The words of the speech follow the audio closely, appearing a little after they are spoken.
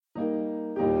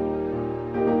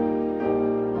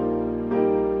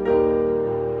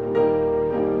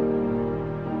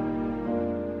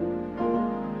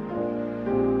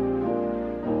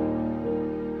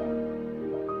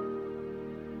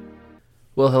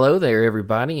Well, hello there,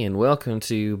 everybody, and welcome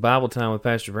to Bible Time with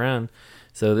Pastor Brian.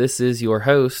 So this is your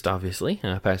host, obviously,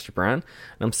 Pastor Brian,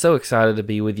 and I'm so excited to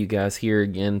be with you guys here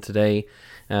again today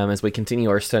as we continue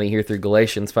our study here through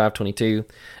Galatians 5:22.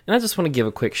 And I just want to give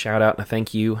a quick shout-out and a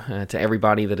thank you to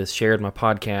everybody that has shared my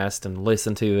podcast and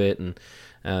listened to it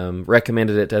and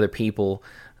recommended it to other people.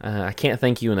 I can't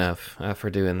thank you enough for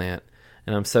doing that,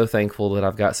 and I'm so thankful that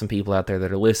I've got some people out there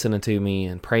that are listening to me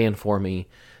and praying for me.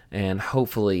 And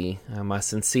hopefully, my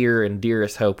sincere and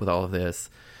dearest hope with all of this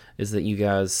is that you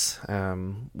guys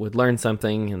would learn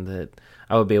something and that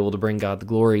I would be able to bring God the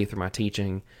glory through my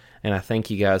teaching. And I thank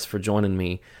you guys for joining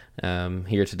me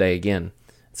here today again.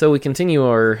 So we continue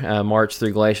our march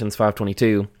through Galatians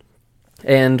 5:22,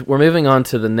 and we're moving on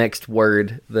to the next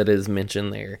word that is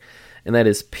mentioned there, and that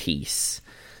is peace.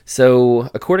 So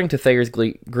according to Thayer's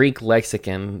Greek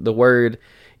lexicon, the word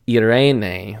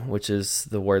Irene, which is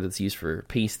the word that's used for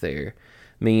peace there,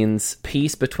 means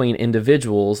peace between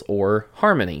individuals or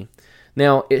harmony.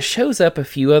 Now, it shows up a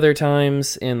few other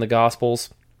times in the Gospels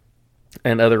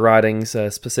and other writings,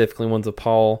 specifically ones of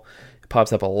Paul. It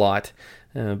pops up a lot,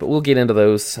 but we'll get into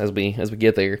those as we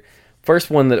get there.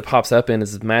 First one that it pops up in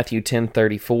is Matthew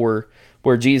 10:34,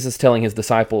 where Jesus is telling his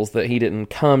disciples that he didn't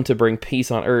come to bring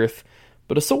peace on earth,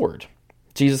 but a sword.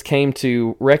 Jesus came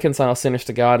to reconcile sinners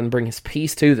to God and bring his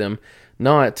peace to them,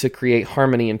 not to create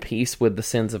harmony and peace with the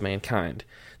sins of mankind.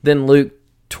 Then Luke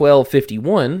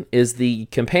 12:51 is the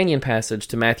companion passage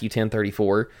to Matthew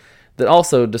 10:34 that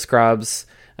also describes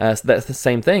that's the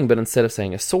same thing, but instead of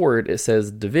saying a sword, it says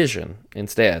division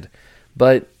instead.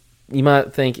 But you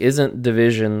might think, isn't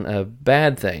division a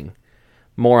bad thing?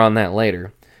 More on that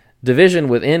later. Division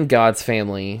within God's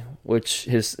family, which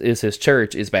is his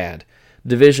church, is bad.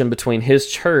 Division between his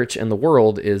church and the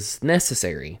world is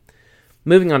necessary.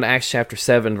 Moving on to Acts chapter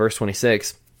 7, verse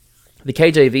 26, the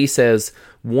KJV says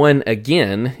one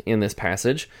again in this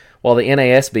passage, while the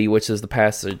NASB, which is the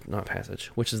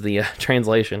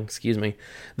translation,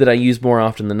 that I use more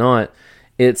often than not,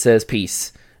 it says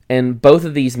peace. And both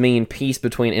of these mean peace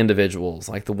between individuals,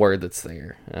 like the word that's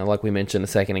there, like we mentioned a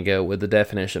second ago with the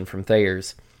definition from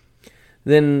Thayer's.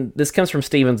 Then this comes from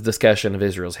Stephen's discussion of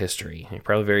Israel's history. You're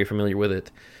probably very familiar with it.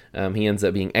 He ends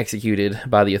up being executed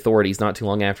by the authorities not too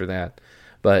long after that,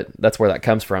 but that's where that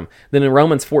comes from. Then in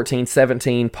Romans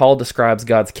 14:17, Paul describes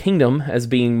God's kingdom as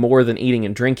being more than eating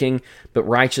and drinking, but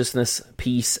righteousness,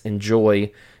 peace, and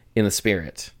joy in the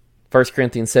Spirit. 1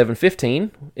 Corinthians 7:15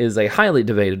 is a highly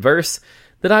debated verse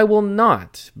that I will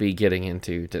not be getting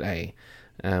into today.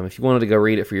 If you wanted to go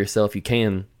read it for yourself, you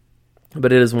can.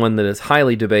 But it is one that is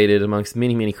highly debated amongst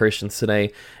many, many Christians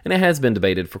today, and it has been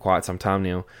debated for quite some time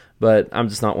now, but I'm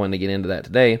just not wanting to get into that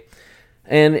today.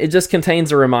 And it just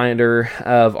contains a reminder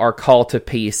of our call to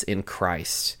peace in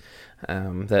Christ.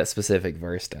 That specific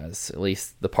verse does, at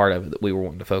least the part of it that we were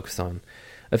wanting to focus on.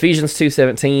 Ephesians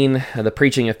 2:17, the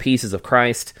preaching of peace is of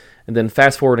Christ, and then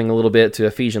fast forwarding a little bit to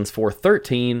Ephesians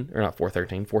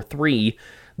 4:3,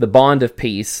 the bond of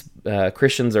peace.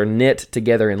 Christians are knit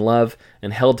together in love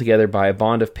and held together by a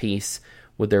bond of peace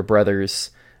with their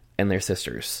brothers and their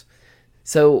sisters.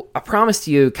 So I promised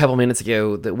you a couple minutes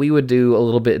ago that we would do a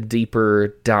little bit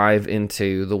deeper dive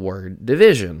into the word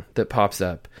division that pops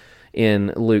up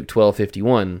in Luke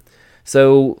 12:51.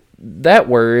 So that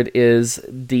word is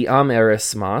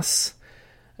diamerismos,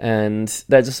 and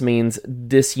that just means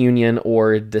disunion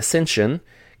or dissension.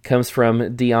 Comes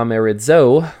from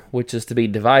diamerizo, which is to be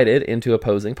divided into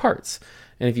opposing parts.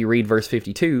 And if you read verse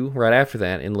 52 right after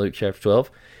that in Luke chapter 12,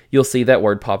 you'll see that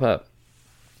word pop up.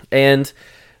 And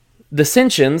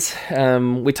dissensions,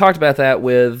 we talked about that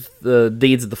with the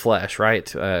deeds of the flesh,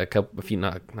 right? A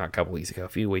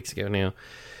few weeks ago now.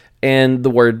 And the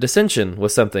word dissension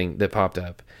was something that popped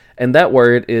up. And that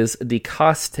word is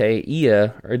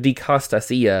dikasteia or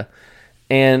dikastasia.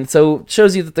 And so it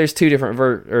shows you that there's two different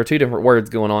words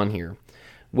going on here.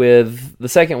 With the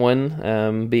second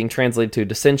one being translated to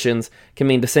dissensions, can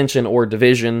mean dissension or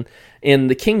division. In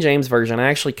the King James Version, I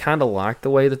actually kind of like the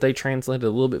way that they translate it a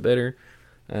little bit better.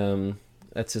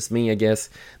 That's just me, I guess.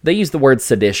 They use the word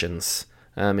seditions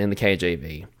in the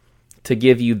KJV to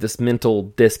give you this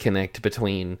mental disconnect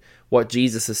between what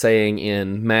Jesus is saying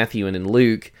in Matthew and in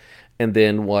Luke, and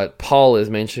then what Paul is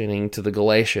mentioning to the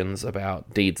Galatians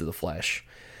about deeds of the flesh.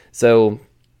 So,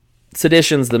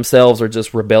 seditions themselves are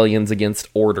just rebellions against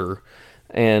order,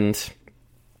 and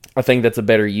I think that's a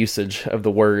better usage of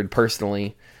the word,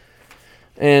 personally.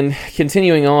 And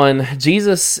continuing on,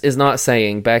 Jesus is not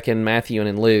saying, back in Matthew and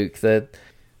in Luke, that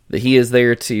he is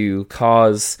there to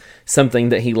cause something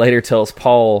that he later tells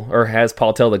Paul, or has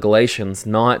Paul tell the Galatians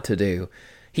not to do.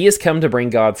 He has come to bring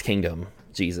God's kingdom,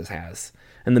 Jesus has.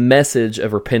 and the message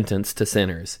of repentance to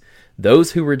sinners.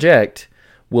 Those who reject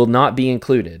will not be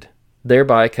included.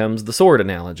 Thereby comes the sword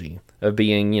analogy of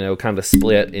being, kind of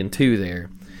split in two there.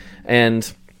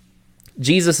 And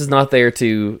Jesus is not there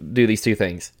to do these two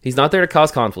things. He's not there to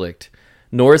cause conflict,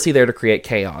 nor is he there to create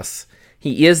chaos.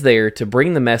 He is there to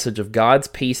bring the message of God's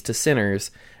peace to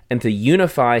sinners and to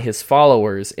unify his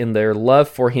followers in their love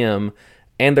for him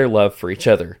and their love for each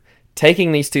other.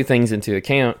 Taking these two things into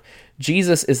account,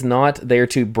 Jesus is not there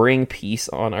to bring peace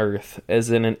on earth, as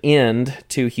in an end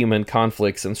to human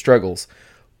conflicts and struggles.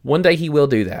 One day he will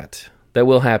do that. That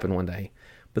will happen one day.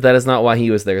 But that is not why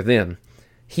he was there then.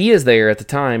 He is there at the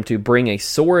time to bring a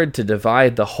sword to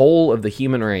divide the whole of the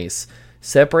human race,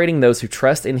 separating those who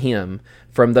trust in him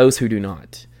from those who do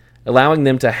not, allowing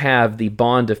them to have the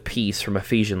bond of peace from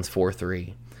Ephesians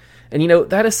 4:3. And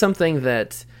that is something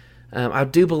that I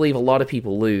do believe a lot of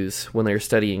people lose when they're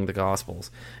studying the Gospels,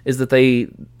 is that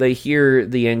they hear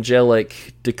the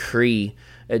angelic decree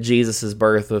at Jesus'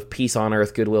 birth of peace on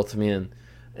earth, goodwill to men.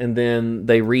 And then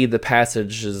they read the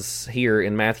passages here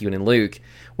in Matthew and in Luke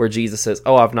where Jesus says,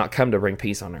 "Oh, I've not come to bring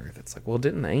peace on earth." It's like, well,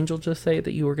 didn't the angel just say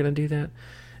that you were going to do that?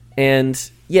 And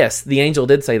yes, the angel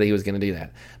did say that he was going to do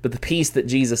that. But the peace that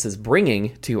Jesus is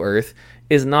bringing to earth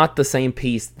is not the same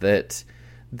peace that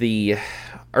the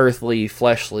earthly,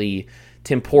 fleshly,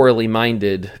 temporally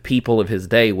minded people of his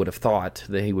day would have thought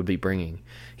that he would be bringing.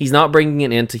 He's not bringing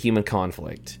an end to human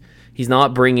conflict. He's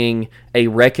not bringing a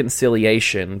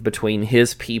reconciliation between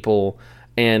his people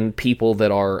and people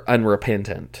that are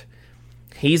unrepentant.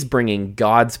 He's bringing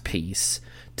God's peace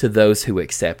to those who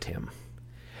accept him.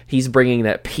 He's bringing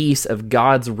that peace of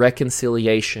God's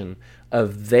reconciliation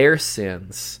of their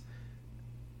sins.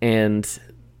 And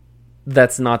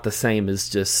that's not the same as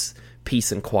just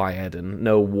peace and quiet and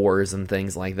no wars and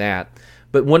things like that.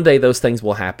 But one day those things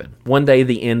will happen. One day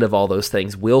the end of all those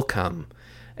things will come.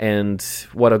 And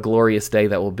what a glorious day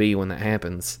that will be when that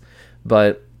happens.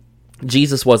 But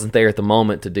Jesus wasn't there at the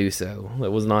moment to do so.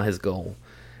 That was not his goal.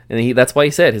 And that's why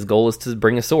he said his goal is to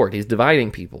bring a sword. He's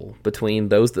dividing people between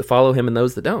those that follow him and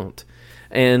those that don't.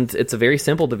 And it's a very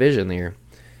simple division there.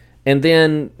 And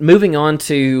then moving on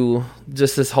to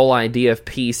just this whole idea of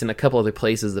peace and a couple other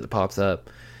places that it pops up.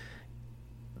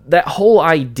 That whole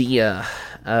idea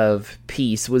of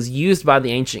peace was used by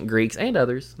the ancient Greeks and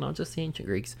others, not just the ancient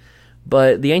Greeks,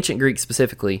 but the ancient Greeks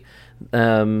specifically,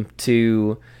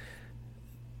 to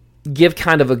give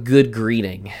kind of a good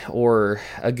greeting or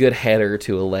a good header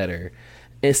to a letter.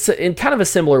 It's in kind of a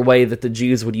similar way that the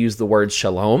Jews would use the word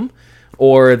shalom,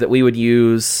 or that we would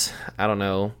use, I don't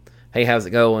know, hey, how's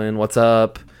it going? What's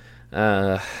up?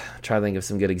 Try to think of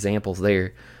some good examples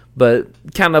there. But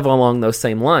kind of along those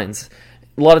same lines.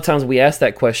 A lot of times we ask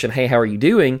that question, hey, how are you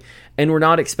doing? And we're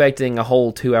not expecting a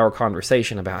whole 2-hour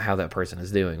conversation about how that person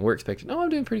is doing. We're expecting, oh, I'm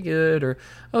doing pretty good, or,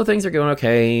 oh, things are going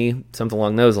okay, something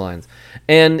along those lines.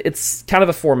 And it's kind of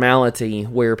a formality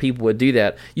where people would do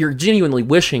that. You're genuinely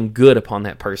wishing good upon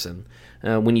that person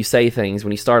when you say things,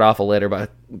 when you start off a letter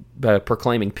by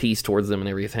proclaiming peace towards them and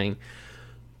everything.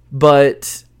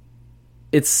 But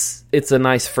it's a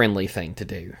nice, friendly thing to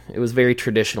do. It was very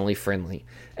traditionally friendly.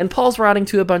 And Paul's writing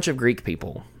to a bunch of Greek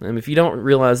people. And if you don't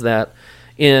realize that,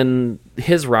 in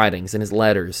his writings, in his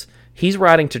letters, he's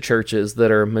writing to churches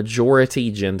that are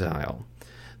majority Gentile.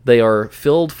 They are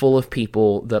filled full of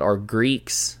people that are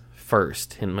Greeks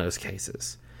first, in most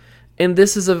cases. And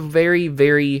this is a very,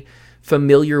 very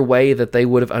familiar way that they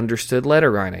would have understood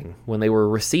letter writing. When they were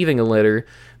receiving a letter,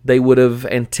 they would have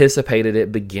anticipated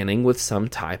it beginning with some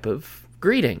type of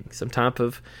greeting, some type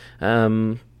of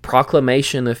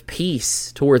proclamation of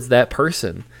peace towards that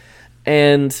person.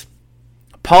 And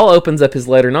Paul opens up his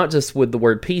letter not just with the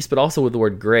word peace, but also with the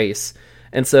word grace.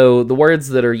 And so the words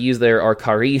that are used there are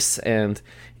charis and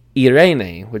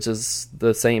irene, which is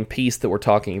the same peace that we're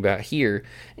talking about here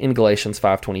in Galatians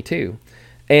 5:22.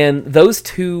 And those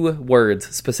two words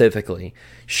specifically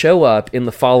show up in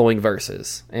the following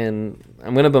verses. And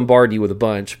I'm going to bombard you with a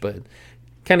bunch, but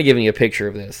kind of giving you a picture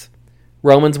of this.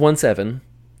 Romans 1:7,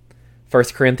 1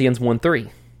 Corinthians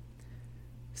 1:3,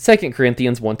 2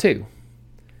 Corinthians 1:2,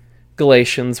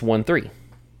 Galatians 1:3,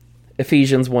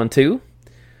 Ephesians 1:2,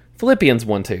 Philippians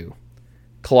 1:2,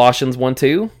 Colossians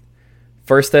 1:2,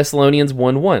 1 Thessalonians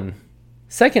 1:1,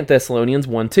 2 Thessalonians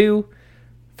 1:2,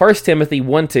 1 Timothy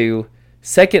 1:2,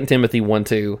 2 Timothy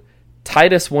 1:2,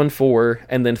 Titus 1:4,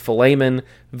 and then Philemon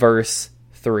verse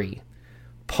 3.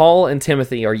 Paul and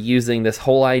Timothy are using this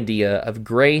whole idea of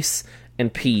grace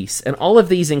and peace, and all of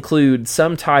these include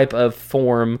some type of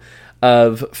form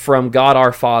of from God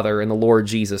our Father and the Lord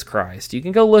Jesus Christ. You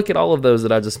can go look at all of those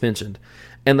that I just mentioned,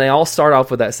 and they all start off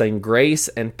with that same grace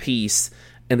and peace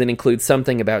and then include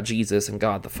something about Jesus and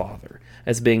God the Father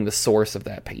as being the source of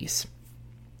that peace.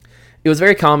 It was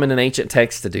very common in ancient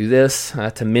texts to do this,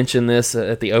 to mention this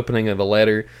at the opening of a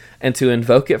letter, and to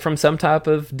invoke it from some type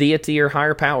of deity or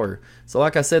higher power. So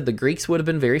like I said, the Greeks would have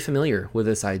been very familiar with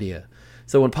this idea.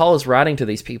 So when Paul is writing to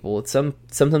these people, it's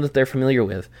something that they're familiar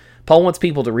with. Paul wants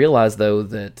people to realize, though,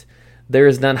 that there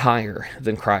is none higher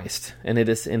than Christ, and it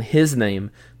is in his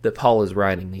name that Paul is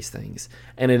writing these things.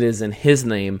 And it is in his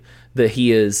name that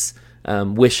he is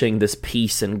wishing this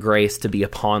peace and grace to be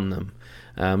upon them.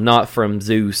 Not from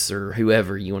Zeus or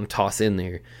whoever you want to toss in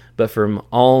there, but from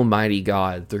Almighty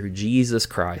God through Jesus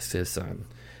Christ, his Son,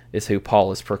 is who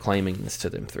Paul is proclaiming this to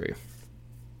them through.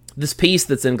 This peace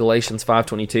that's in Galatians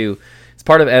 5:22 is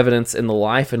part of evidence in the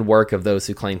life and work of those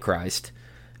who claim Christ.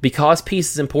 Because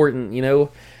peace is important,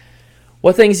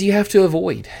 what things do you have to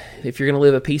avoid if you're going to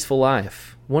live a peaceful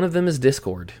life? One of them is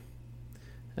discord,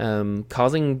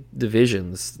 causing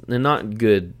divisions, and not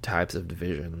good types of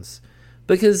divisions.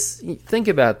 Because think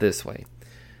about it this way.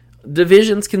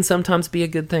 Divisions can sometimes be a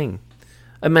good thing.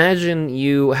 Imagine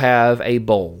you have a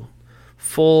bowl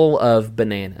full of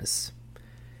bananas,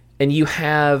 and you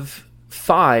have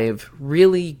 5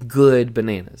 really good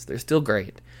bananas. They're still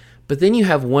great. But then you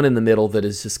have one in the middle that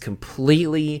is just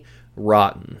completely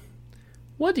rotten.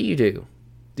 What do?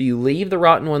 Do you leave the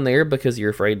rotten one there because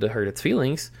you're afraid to hurt its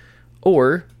feelings?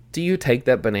 Or do you take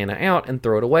that banana out and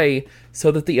throw it away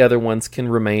so that the other ones can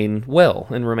remain well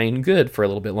and remain good for a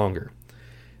little bit longer?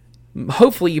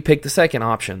 Hopefully you pick the second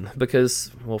option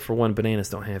because, well, for one, bananas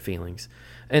don't have feelings.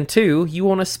 And 2, you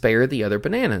want to spare the other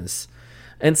bananas.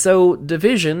 And so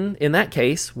division, in that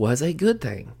case, was a good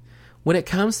thing. When it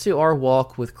comes to our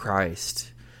walk with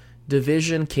Christ,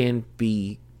 division can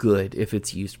be good if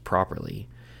it's used properly.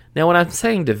 Now, when I'm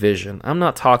saying division, I'm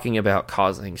not talking about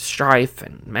causing strife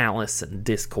and malice and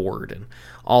discord and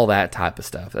all that type of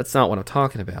stuff. That's not what I'm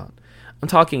talking about. I'm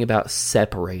talking about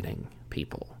separating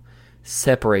people,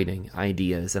 separating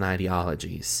ideas and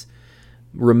ideologies,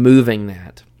 removing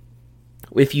that.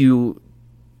 If you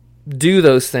do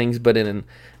those things, but in an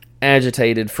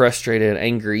agitated, frustrated,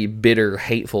 angry, bitter,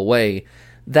 hateful way,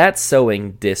 that's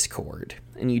sowing discord,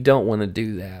 and you don't want to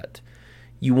do that.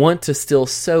 You want to still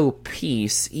sow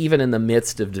peace even in the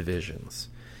midst of divisions.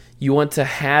 You want to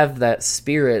have that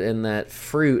spirit and that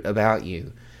fruit about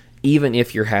you, even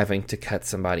if you're having to cut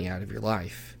somebody out of your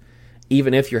life.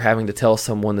 Even if you're having to tell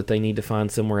someone that they need to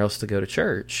find somewhere else to go to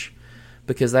church.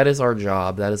 Because that is our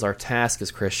job, that is our task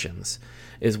as Christians,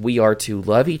 is we are to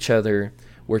love each other,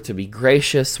 we're to be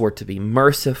gracious, we're to be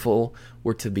merciful,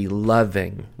 we're to be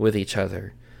loving with each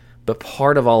other. But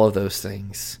part of all of those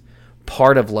things,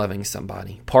 part of loving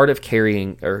somebody, part of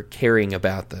caring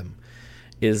about them,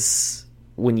 is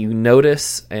when you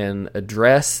notice and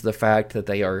address the fact that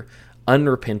they are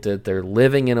unrepentant, they're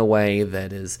living in a way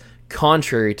that is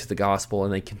contrary to the gospel,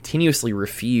 and they continuously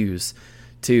refuse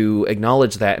to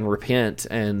acknowledge that and repent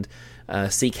and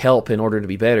seek help in order to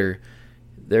be better.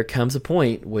 There comes a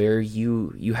point where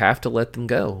you have to let them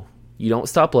go. You don't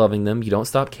stop loving them, you don't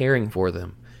stop caring for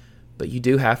them, but you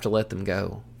do have to let them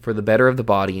go for the better of the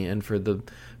body and for the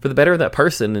better of that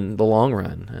person in the long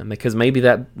run. Because maybe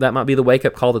that might be the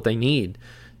wake-up call that they need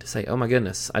to say, oh my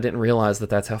goodness, I didn't realize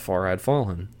that that's how far I'd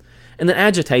fallen. And then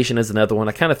agitation is another one.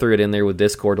 I kind of threw it in there with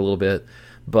discord a little bit,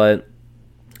 but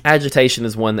agitation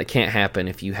is one that can't happen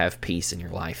if you have peace in your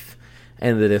life,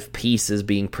 and that if peace is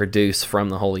being produced from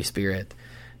the Holy Spirit.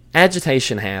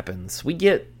 Agitation happens. We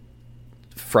get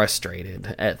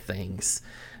frustrated at things.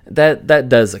 That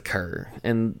does occur,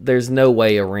 and there's no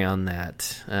way around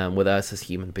that with us as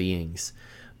human beings.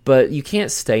 But you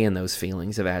can't stay in those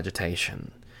feelings of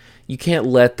agitation. You can't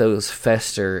let those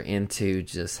fester into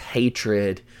just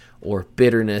hatred or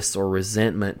bitterness or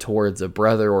resentment towards a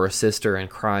brother or a sister in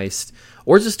Christ,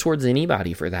 or just towards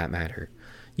anybody for that matter.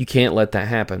 You can't let that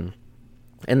happen.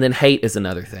 And then hate is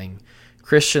another thing.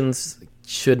 Christians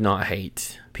should not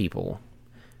hate people,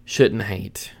 shouldn't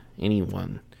hate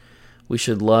anyone. We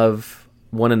should love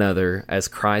one another as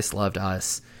Christ loved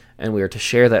us, and we are to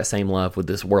share that same love with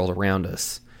this world around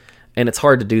us. And it's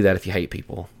hard to do that if you hate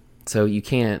people. So you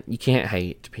can't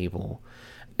hate people.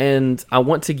 And I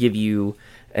want to give you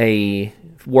a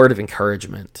word of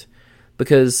encouragement,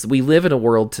 because we live in a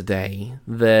world today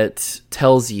that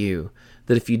tells you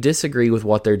that if you disagree with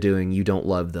what they're doing, you don't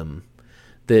love them,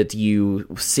 that you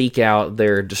seek out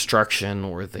their destruction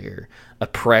or their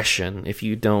oppression if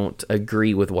you don't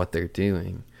agree with what they're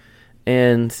doing.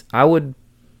 And I would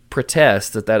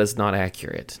protest that that is not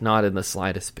accurate, not in the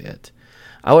slightest bit.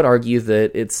 I would argue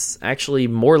that it's actually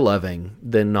more loving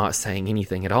than not saying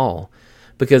anything at all,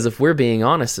 Because if we're being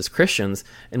honest as Christians,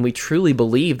 and we truly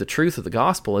believe the truth of the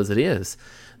gospel as it is,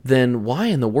 then why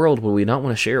in the world would we not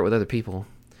want to share it with other people?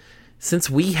 Since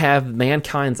we have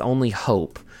mankind's only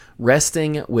hope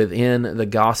resting within the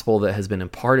gospel that has been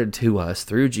imparted to us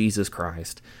through Jesus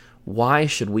Christ, why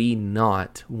should we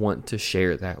not want to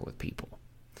share that with people?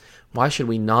 Why should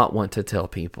we not want to tell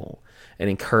people and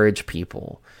encourage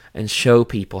people and show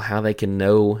people how they can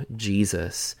know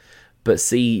Jesus? But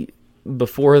see,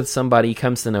 before somebody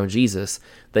comes to know Jesus,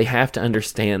 they have to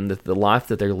understand that the life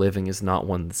that they're living is not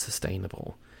one that's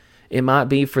sustainable. It might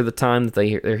be for the time that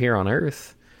they're here on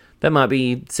earth. That might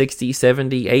be 60,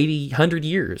 70, 80, 100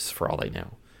 years for all they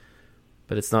know.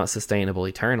 But it's not sustainable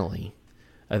eternally.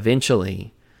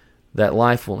 Eventually, that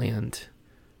life will end.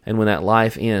 And when that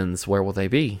life ends, where will they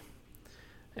be?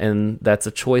 And that's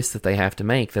a choice that they have to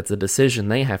make. That's a decision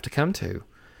they have to come to.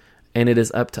 And it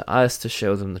is up to us to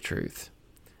show them the truth.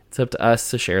 It's up to us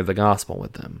to share the gospel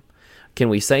with them. Can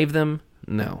we save them?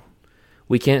 No.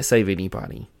 We can't save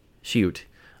anybody. Shoot,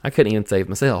 I couldn't even save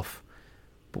myself.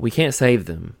 But we can't save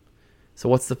them. So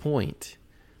what's the point?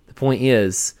 The point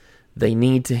is, they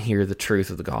need to hear the truth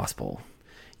of the gospel.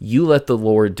 You let the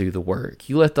Lord do the work.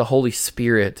 You let the Holy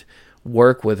Spirit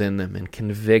work within them and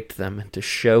convict them and to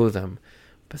show them.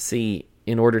 But see,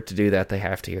 in order to do that, they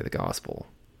have to hear the gospel.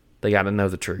 They got to know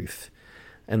the truth.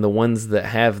 And the ones that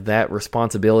have that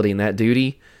responsibility and that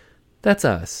duty, that's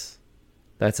us.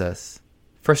 That's us.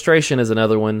 Frustration is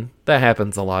another one. That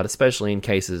happens a lot, especially in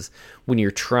cases when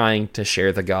you're trying to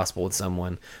share the gospel with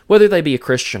someone, whether they be a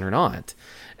Christian or not.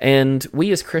 And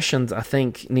we as Christians, I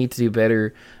think, need to do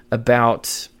better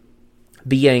about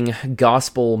being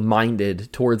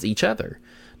gospel-minded towards each other,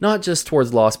 not just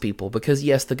towards lost people. Because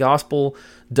yes, the gospel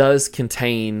does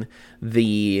contain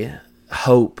the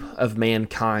hope of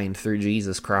mankind through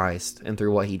Jesus Christ and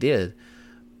through what he did.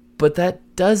 But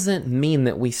that doesn't mean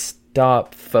that we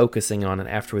stop focusing on it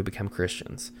after we become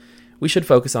Christians. We should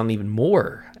focus on it even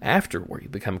more after we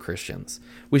become Christians.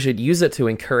 We should use it to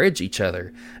encourage each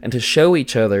other and to show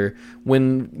each other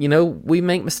when, we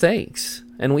make mistakes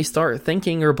and we start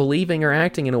thinking or believing or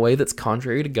acting in a way that's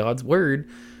contrary to God's word.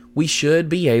 We should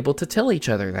be able to tell each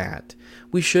other that.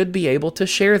 We should be able to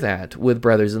share that with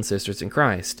brothers and sisters in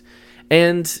Christ.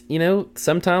 And,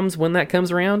 sometimes when that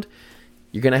comes around,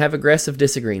 you're going to have aggressive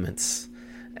disagreements.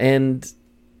 And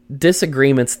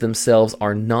disagreements themselves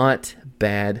are not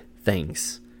bad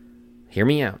things. Hear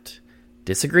me out.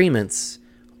 Disagreements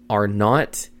are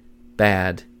not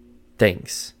bad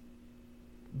things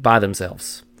by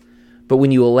themselves. But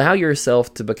when you allow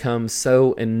yourself to become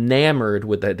so enamored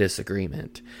with that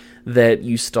disagreement that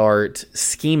you start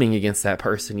scheming against that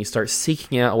person, you start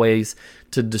seeking out ways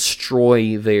to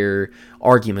destroy their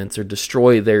arguments or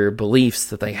destroy their beliefs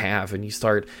that they have, and you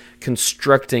start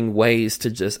constructing ways to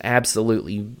just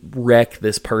absolutely wreck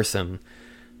this person,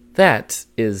 that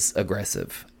is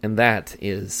aggressive, and that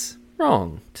is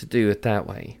wrong to do it that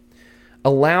way.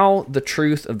 Allow the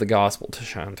truth of the gospel to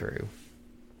shine through.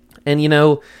 And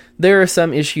there are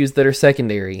some issues that are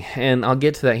secondary, and I'll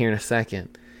get to that here in a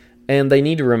second, and they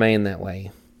need to remain that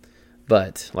way.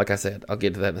 But, like I said, I'll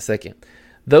get to that in a second.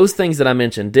 Those things that I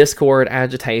mentioned, discord,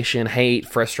 agitation, hate,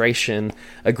 frustration,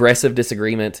 aggressive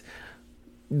disagreement,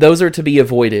 those are to be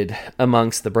avoided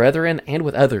amongst the brethren and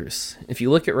with others. If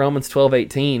you look at Romans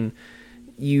 12:18,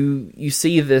 you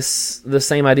see the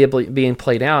same idea being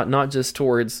played out, not just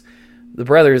towards the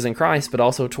brothers in Christ, but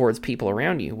also towards people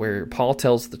around you, where Paul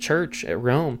tells the church at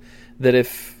Rome that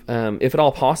if at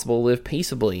all possible, live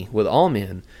peaceably with all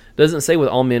men. It doesn't say with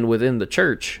all men within the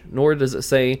church, nor does it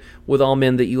say with all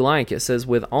men that you like. It says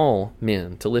with all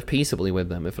men, to live peaceably with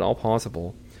them, if at all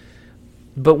possible.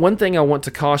 But one thing I want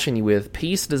to caution you with,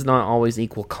 peace does not always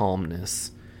equal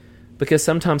calmness, because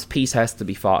sometimes peace has to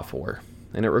be fought for,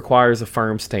 and it requires a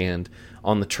firm stand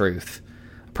on the truth.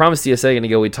 I promised you a second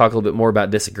ago we'd talk a little bit more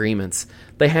about disagreements.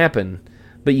 They happen,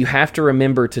 but you have to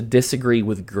remember to disagree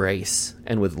with grace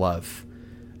and with love.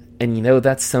 And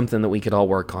that's something that we could all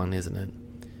work on, isn't it?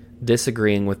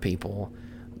 Disagreeing with people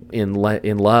in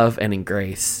love and in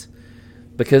grace.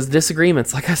 Because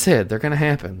disagreements, like I said, they're going to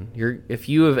happen. If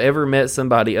you have ever met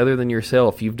somebody other than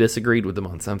yourself, you've disagreed with them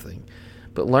on something.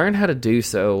 But learn how to do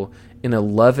so in a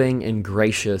loving and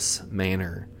gracious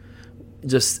manner.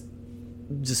 Just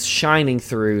shining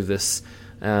through this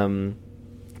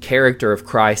character of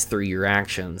Christ through your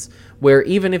actions. Where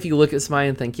even if you look at somebody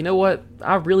and think, you know what,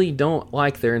 I really don't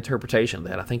like their interpretation of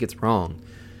that. I think it's wrong.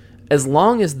 As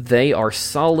long as they are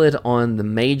solid on the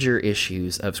major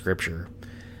issues of Scripture,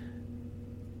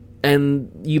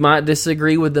 and you might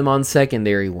disagree with them on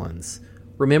secondary ones,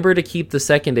 remember to keep the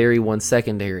secondary ones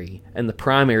secondary and the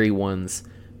primary ones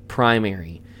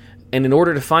primary. And in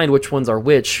order to find which ones are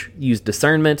which, use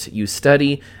discernment, use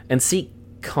study, and seek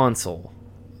counsel.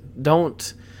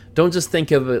 Don't just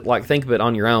think of it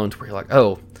on your own, where you're like,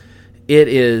 oh, it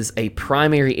is a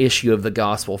primary issue of the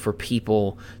gospel for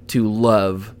people to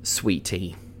love sweet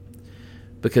tea.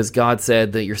 Because God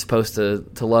said that you're supposed to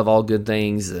love all good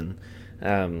things, and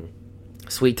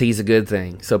sweet tea is a good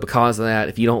thing. So because of that,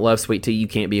 if you don't love sweet tea, you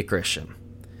can't be a Christian.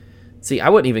 See, I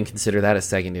wouldn't even consider that a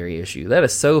secondary issue. That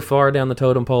is so far down the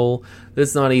totem pole,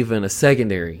 that's not even a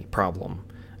secondary problem.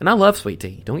 And I love sweet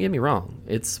tea, don't get me wrong.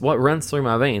 It's what runs through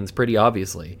my veins, pretty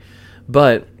obviously.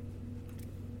 But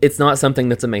it's not something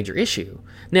that's a major issue.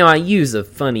 Now, I use a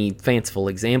funny, fanciful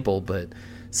example, but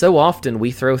so often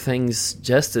we throw things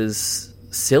just as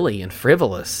silly and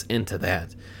frivolous into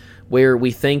that, where we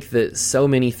think that so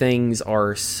many things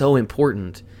are so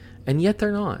important, and yet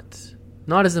they're not.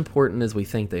 Not as important as we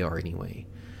think they are anyway.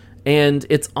 And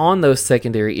it's on those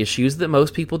secondary issues that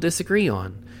most people disagree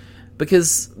on.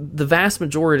 Because the vast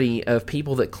majority of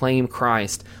people that claim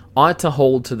Christ ought to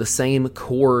hold to the same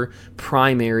core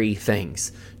primary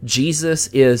things. Jesus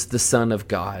is the Son of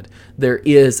God. There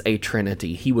is a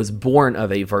Trinity. He was born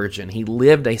of a virgin. He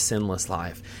lived a sinless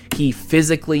life. He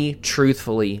physically,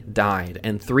 truthfully died.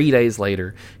 And 3 days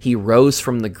later, he rose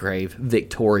from the grave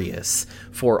victorious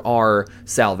for our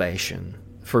salvation,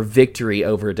 for victory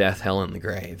over death, hell, and the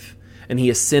grave. And he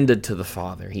ascended to the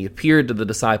Father. He appeared to the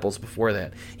disciples before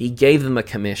that. He gave them a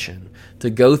commission to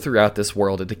go throughout this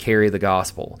world and to carry the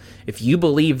gospel. If you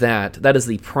believe that, that is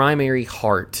the primary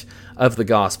heart of the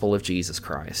gospel of Jesus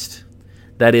Christ.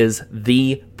 That is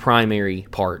the primary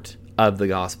part of the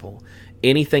gospel.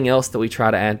 Anything else that we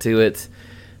try to add to it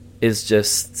is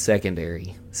just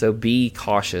secondary. So be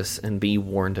cautious and be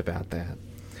warned about that.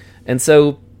 And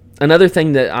so another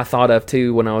thing that I thought of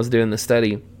too when I was doing the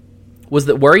study was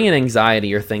that worry and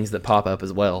anxiety are things that pop up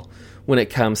as well when it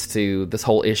comes to this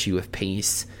whole issue of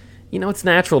peace. You know, it's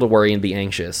natural to worry and be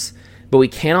anxious, but we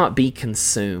cannot be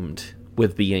consumed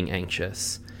with being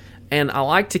anxious. And I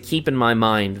like to keep in my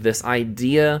mind this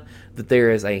idea that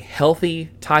there is a healthy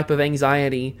type of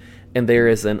anxiety and there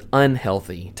is an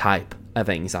unhealthy type of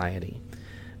anxiety.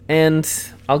 And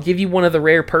I'll give you one of the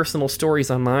rare personal stories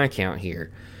on my account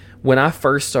here. When I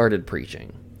first started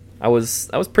preaching, I was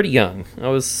pretty young. I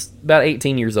was about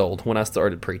 18 years old when I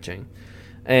started preaching.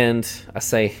 And I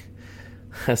say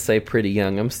pretty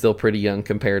young. I'm still pretty young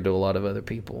compared to a lot of other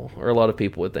people, or a lot of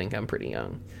people would think I'm pretty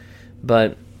young.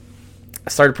 But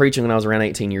I started preaching when I was around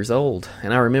 18 years old.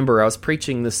 And I remember I was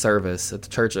preaching this service at the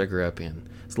church I grew up in.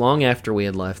 It's long after we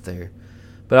had left there.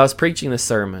 But I was preaching this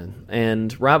sermon,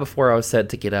 and right before I was set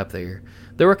to get up there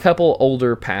were a couple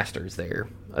older pastors there,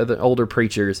 older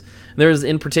preachers. And there was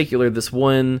in particular this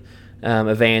one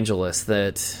evangelist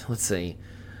that, let's see,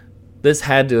 this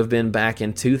had to have been back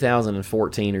in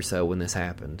 2014 or so when this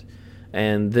happened.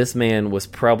 And this man was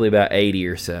probably about 80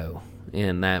 or so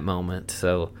in that moment.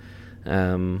 So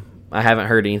I haven't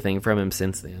heard anything from him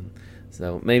since then.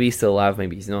 So maybe he's still alive,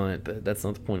 maybe he's not, but that's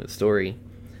not the point of the story.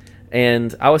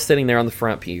 And I was sitting there on the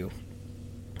front pew,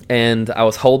 and I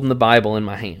was holding the Bible in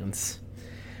my hands.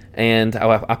 And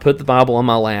I put the Bible on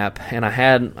my lap, and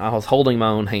I was holding my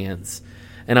own hands.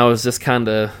 And I was just kind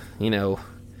of,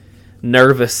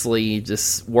 nervously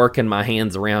just working my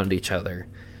hands around each other.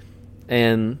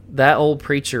 And that old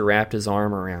preacher wrapped his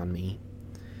arm around me.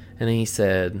 And he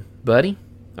said, "Buddy,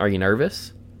 are you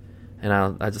nervous?" And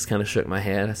I just kind of shook my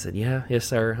head. I said, "Yes,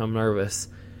 sir, I'm nervous."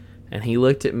 And he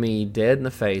looked at me dead in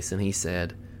the face, and he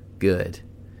said, "Good.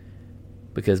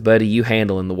 Because, buddy, you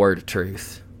handling the word of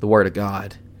truth, the word of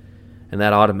God. And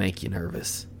that ought to make you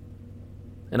nervous."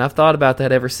 And I've thought about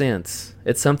that ever since.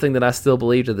 It's something that I still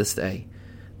believe to this day.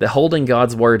 That holding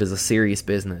God's word is a serious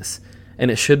business. And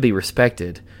it should be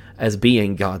respected as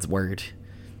being God's word.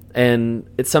 And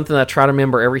it's something that I try to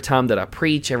remember every time that I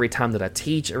preach, every time that I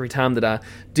teach, every time that I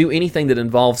do anything that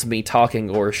involves me talking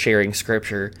or sharing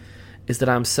scripture, is that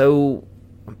I'm so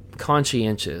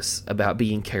conscientious about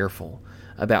being careful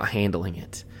about handling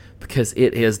it. Because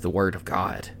it is the word of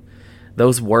God.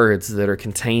 Those words that are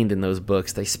contained in those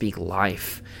books, they speak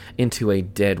life into a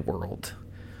dead world.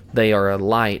 They are a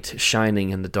light shining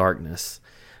in the darkness.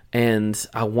 And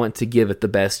I want to give it the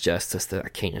best justice that I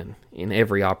can in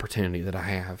every opportunity that I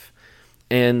have.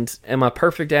 And am I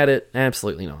perfect at it?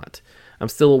 Absolutely not. I'm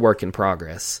still a work in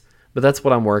progress. But that's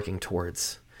what I'm working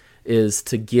towards, is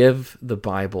to give the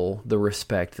Bible the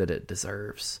respect that it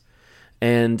deserves.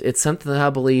 And it's something that I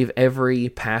believe every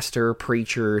pastor,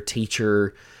 preacher,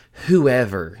 teacher,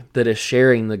 whoever that is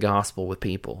sharing the gospel with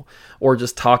people, or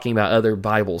just talking about other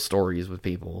Bible stories with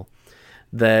people,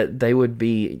 that they would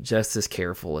be just as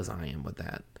careful as I am with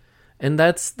that. And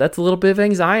that's a little bit of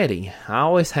anxiety. I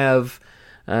always have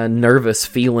nervous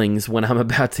feelings when I'm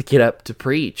about to get up to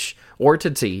preach or to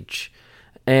teach.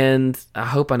 And I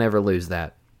hope I never lose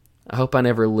that. I hope I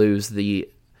never lose the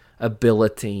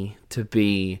ability to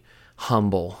be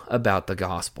humble about the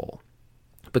gospel,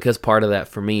 because part of that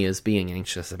for me is being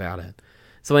anxious about it.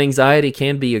 So anxiety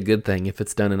can be a good thing if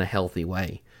it's done in a healthy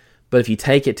way. But if you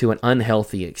take it to an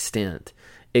unhealthy extent,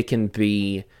 it can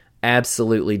be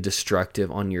absolutely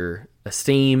destructive on your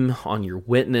esteem, on your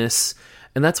witness.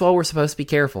 And that's why we're supposed to be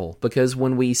careful, because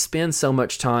when we spend so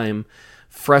much time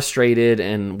frustrated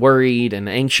and worried and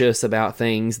anxious about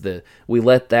things, that we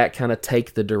let that kind of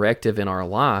take the directive in our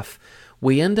life,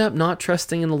 we end up not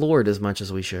trusting in the Lord as much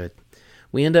as we should.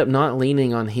 We end up not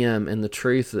leaning on Him and the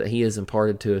truth that He has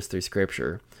imparted to us through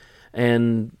Scripture.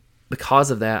 And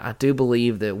because of that, I do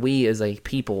believe that we as a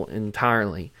people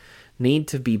entirely need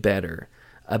to be better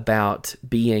about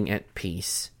being at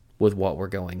peace with what we're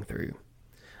going through,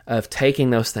 of taking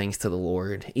those things to the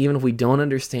Lord, even if we don't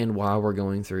understand why we're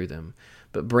going through them,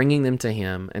 but bringing them to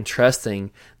Him and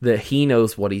trusting that He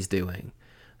knows what He's doing.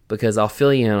 Because I'll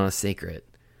fill you in on a secret,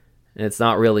 and it's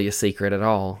not really a secret at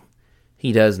all.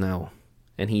 He does know,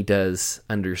 and He does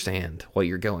understand what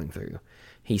you're going through.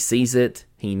 He sees it,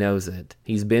 He knows it.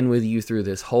 He's been with you through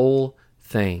this whole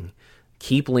thing.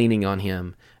 Keep leaning on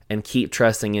Him and keep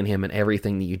trusting in Him in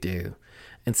everything that you do.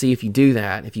 And see, if you do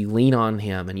that, if you lean on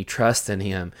Him and you trust in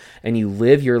Him and you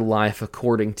live your life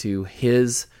according to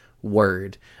His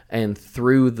word and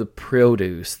through the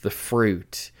produce, the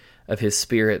fruit of His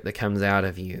Spirit that comes out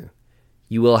of you,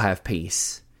 you will have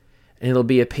peace. And it'll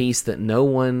be a peace that no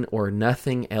one or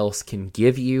nothing else can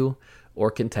give you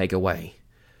or can take away.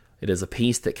 It is a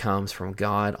peace that comes from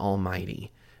God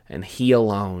Almighty, and He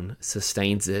alone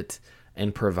sustains it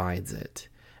and provides it.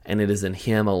 And it is in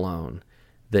Him alone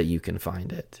that you can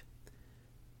find it.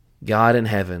 God in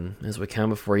heaven, as we come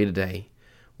before you today,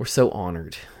 we're so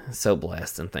honored, so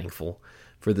blessed and thankful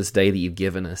for this day that you've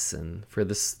given us and for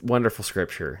this wonderful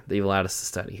scripture that you've allowed us to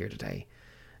study here today.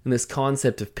 And this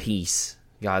concept of peace,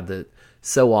 God, that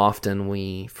so often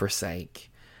we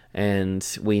forsake and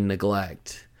we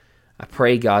neglect. I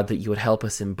pray, God, that you would help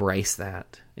us embrace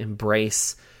that,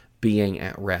 embrace being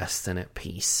at rest and at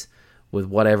peace with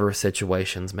whatever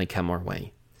situations may come our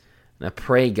way. And I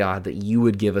pray, God, that you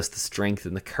would give us the strength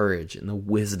and the courage and the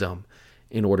wisdom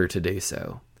in order to do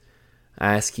so.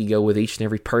 I ask you go with each and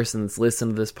every person that's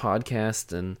listened to this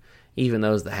podcast, and even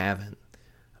those that haven't.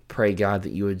 I pray, God,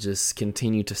 that you would just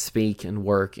continue to speak and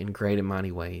work in great and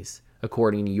mighty ways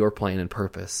according to your plan and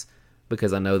purpose,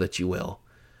 because I know that you will.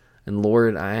 And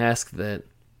Lord, I ask that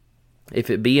if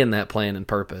it be in that plan and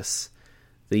purpose,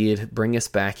 that you'd bring us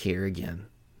back here again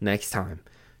next time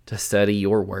to study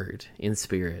your word in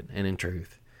spirit and in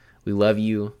truth. We love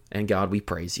you, and God, we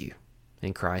praise you.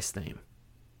 In Christ's name,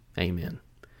 amen.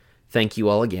 Thank you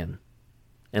all again,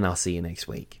 and I'll see you next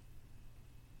week.